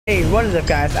Hey, what is up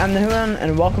guys? I'm the Human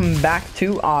and welcome back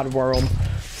to Oddworld.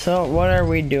 So what are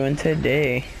we doing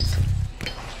today?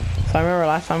 So I remember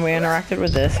last time we interacted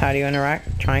with this. How do you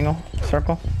interact? Triangle?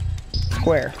 Circle?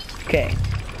 Square. Okay.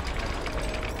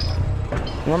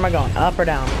 Where am I going? Up or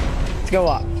down? Let's go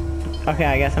up. Okay,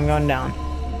 I guess I'm going down.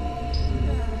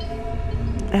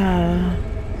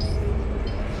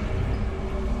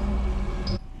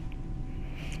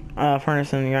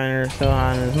 Furnace and grinder still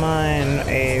on his mind.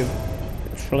 A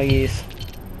fleece.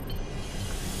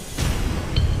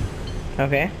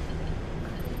 Okay.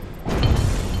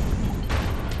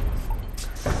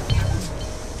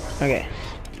 Okay.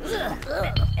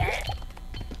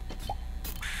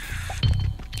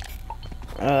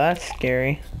 Oh, that's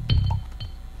scary.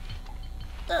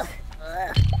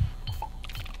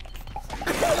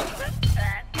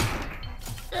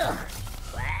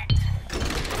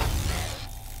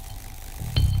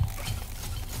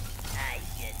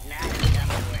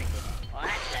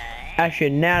 I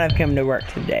should not have come to work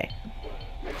today.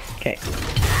 Okay.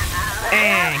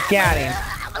 And got him.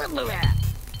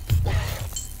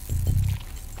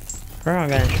 We're all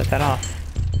gonna shut that off.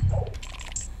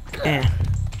 Where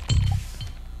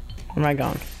am I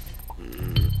going?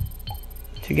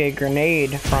 To get a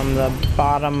grenade from the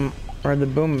bottom or the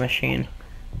boom machine.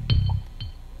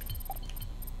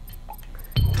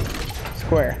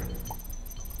 Square.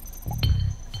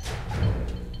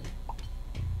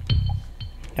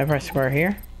 I press square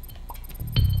here.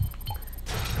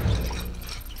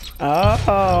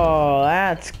 Oh,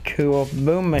 that's cool.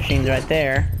 Boom machines right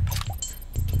there.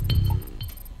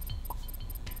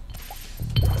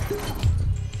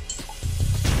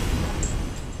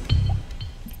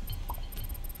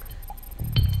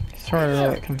 Sort of a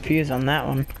little bit confused on that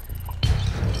one.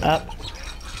 Up.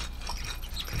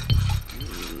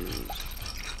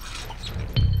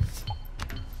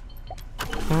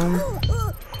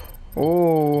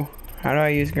 Oh, how do I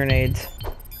use grenades?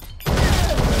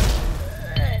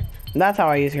 That's how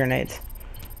I use grenades.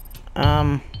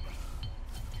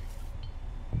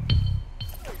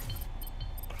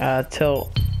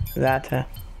 Tilt that to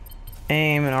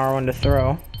aim and R1 to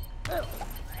throw.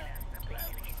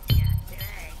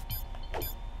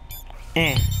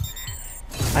 I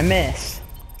miss.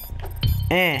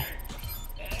 And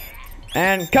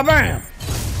kabam!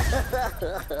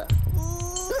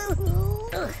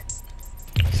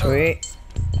 Sweet.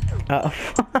 Uh oh.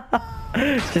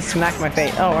 Just smacked my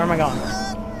face. Oh, where am I going?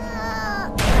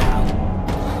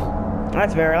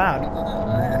 That's very loud.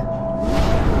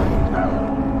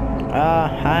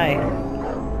 Hi.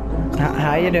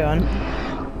 How you doing?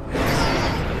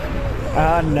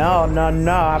 No.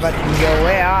 How about you go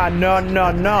away? No.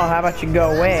 How about you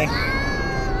go away?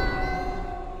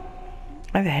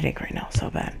 I have a headache right now,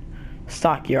 so bad.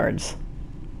 Stockyards.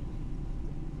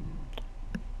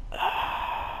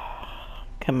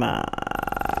 Come on.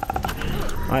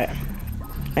 Alright.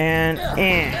 And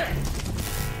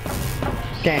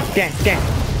Dang.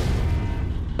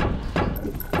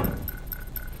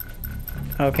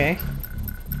 Okay.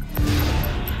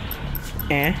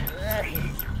 Okay.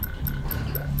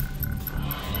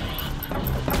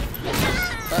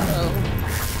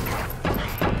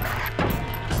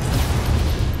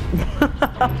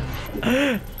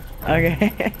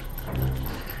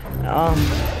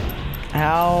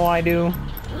 How I do?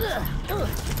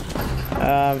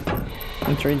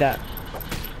 Let's read that.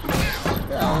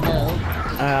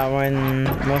 When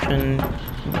motion.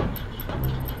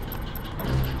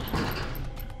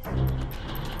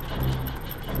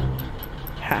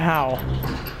 How?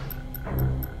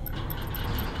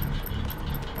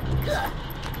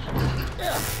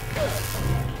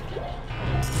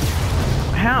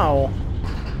 How?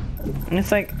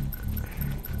 It's like.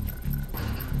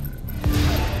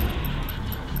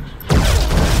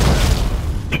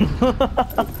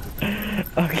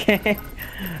 Okay,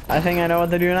 I think I know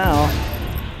what to do now.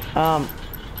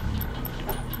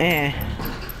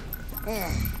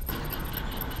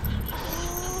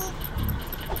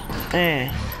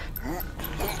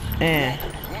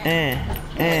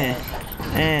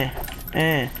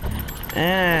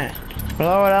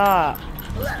 Blow it up.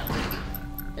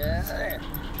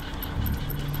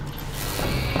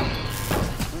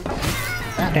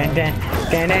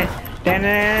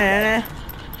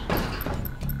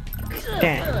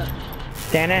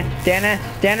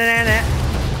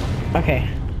 Okay.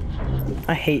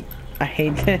 I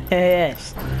hate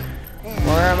this.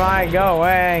 Where am I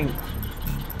going?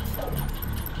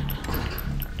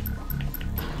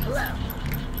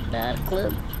 Not a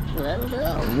clue. I don't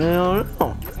know. No.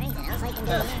 Anything else I can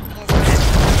do?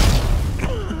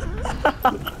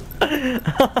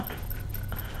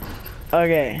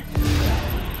 Okay.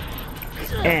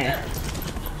 Eh.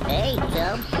 Hey,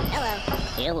 Joe. Hello.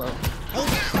 Hello. Hey.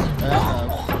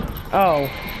 Oh.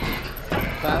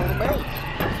 Follow me.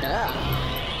 Stop.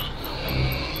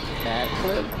 That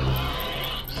clue.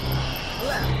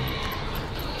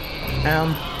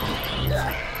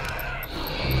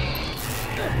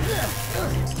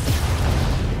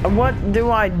 What do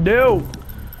I do?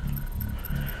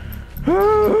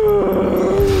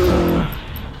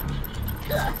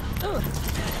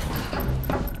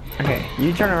 Okay,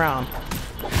 you turn around.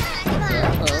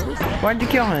 Why'd you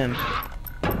kill him?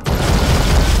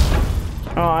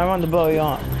 Oh, I want to blow you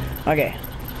on. Okay.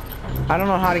 I don't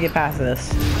know how to get past this.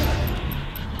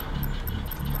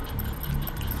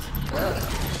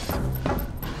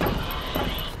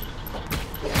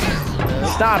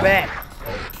 Stop it!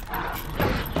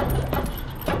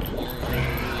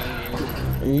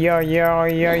 Yo, yo,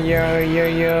 yo, yo, yo,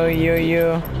 yo, yo,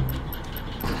 yo.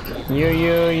 Yo,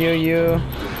 yo, yo, yo.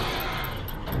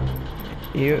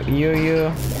 Yo, yo,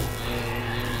 yo.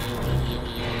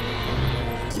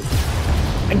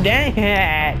 Dang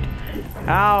it!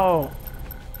 Ow!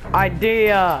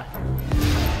 Idea!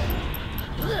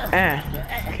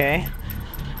 Okay.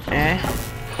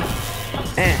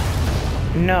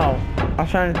 No. I was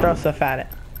trying to throw stuff at it.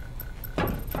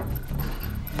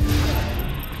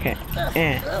 Okay.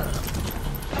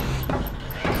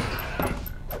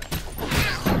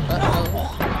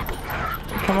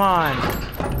 Come on.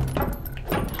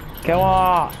 Go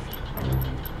off.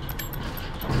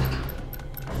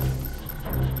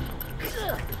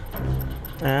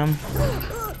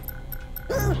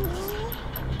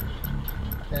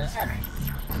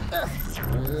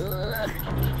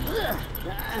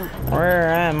 Where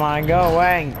am I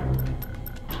going?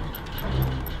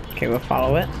 Okay, we'll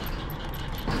follow it.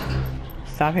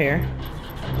 Stop here.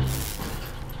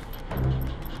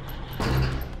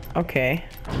 Okay.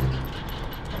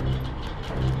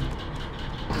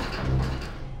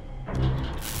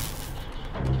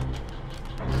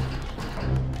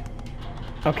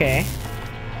 Okay.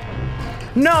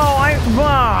 No,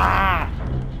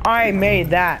 I made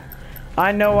that.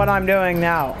 I know what I'm doing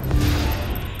now.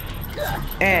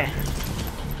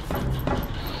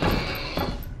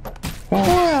 Oh,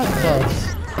 that's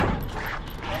close.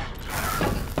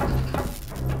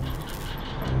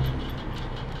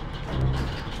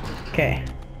 Okay.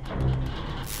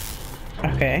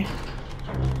 Okay.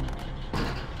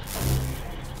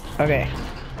 Okay.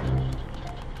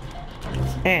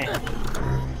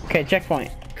 Okay,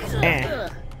 checkpoint. Yeah.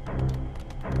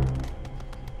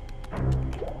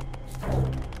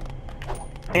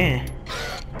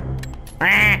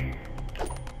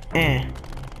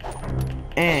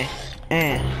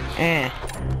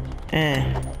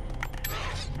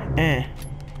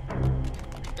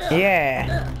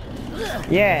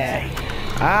 Yeah.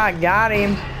 I got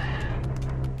him.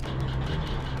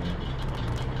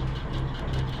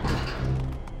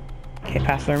 Okay,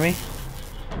 pass through me.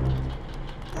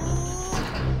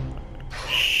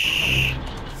 Shh.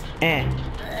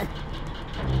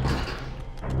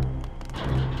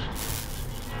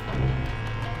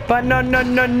 But no.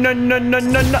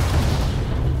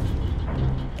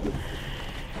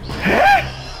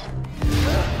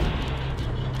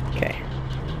 Okay.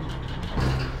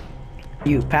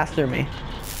 You pass through me.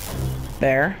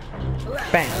 There.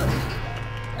 Bang.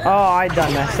 Oh, I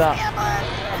done messed up.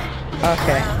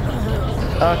 Okay.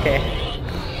 Okay.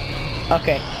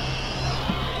 Okay.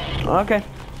 Okay.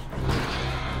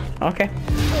 Okay.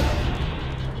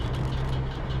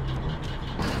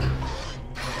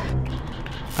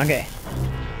 Okay.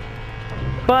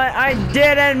 But I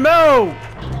didn't move!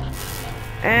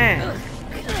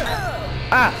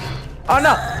 Oh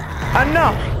no! Oh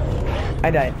no!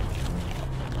 I died.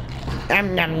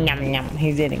 Nom.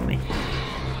 He's eating me.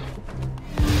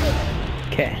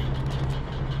 Okay.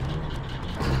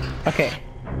 Okay.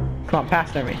 Come on,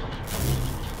 pass through me.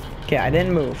 Okay, I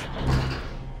didn't move.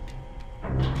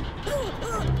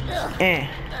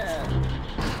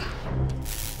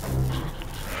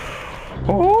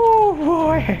 Oh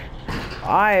boy!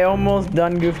 I almost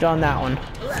done goofed on that one.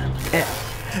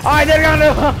 Oh, I didn't go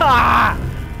to.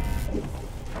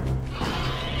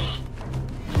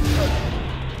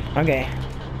 Okay.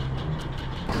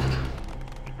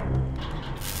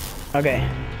 Okay.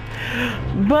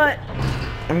 But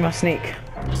I'm gonna sneak.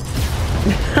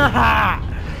 I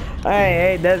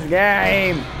hate this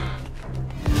game.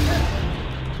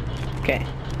 Okay.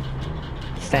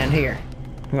 Stand here.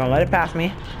 I'm gonna let it pass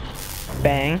me.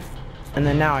 Bang. And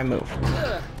then now I move.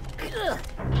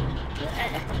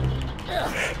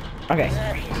 Okay.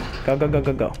 Go.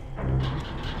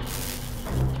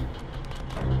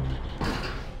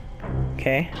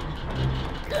 Okay.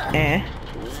 Eh.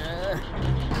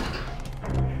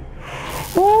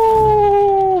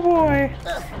 Oh boy.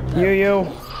 You.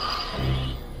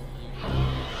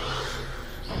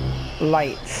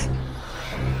 Lights.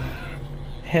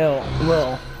 Hill.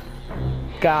 Will.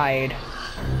 Guide.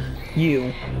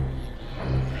 You.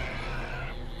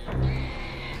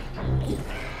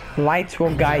 Lights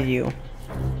will guide you.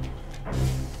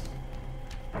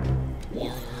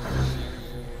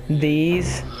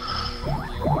 These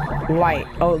light.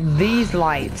 Oh, these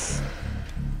lights.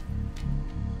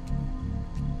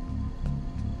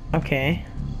 Okay.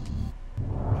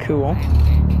 Cool.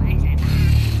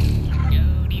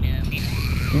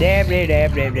 Dab, dab,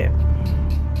 dab, dab, dab.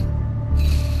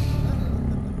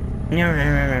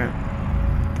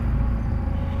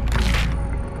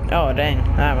 Oh, dang.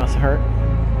 That must have hurt.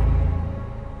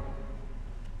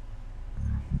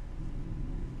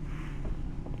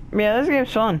 Yeah, this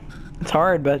game's fun. It's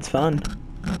hard, but it's fun.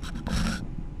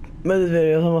 But this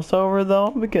video's almost over,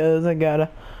 though, because I gotta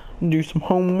do some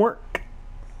homework.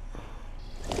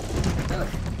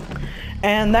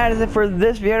 And that is it for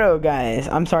this video, guys.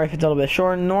 I'm sorry if it's a little bit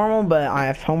shorter than normal, but I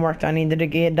have homework I needed to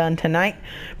get done tonight.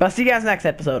 But I'll see you guys next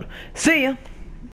episode. See ya!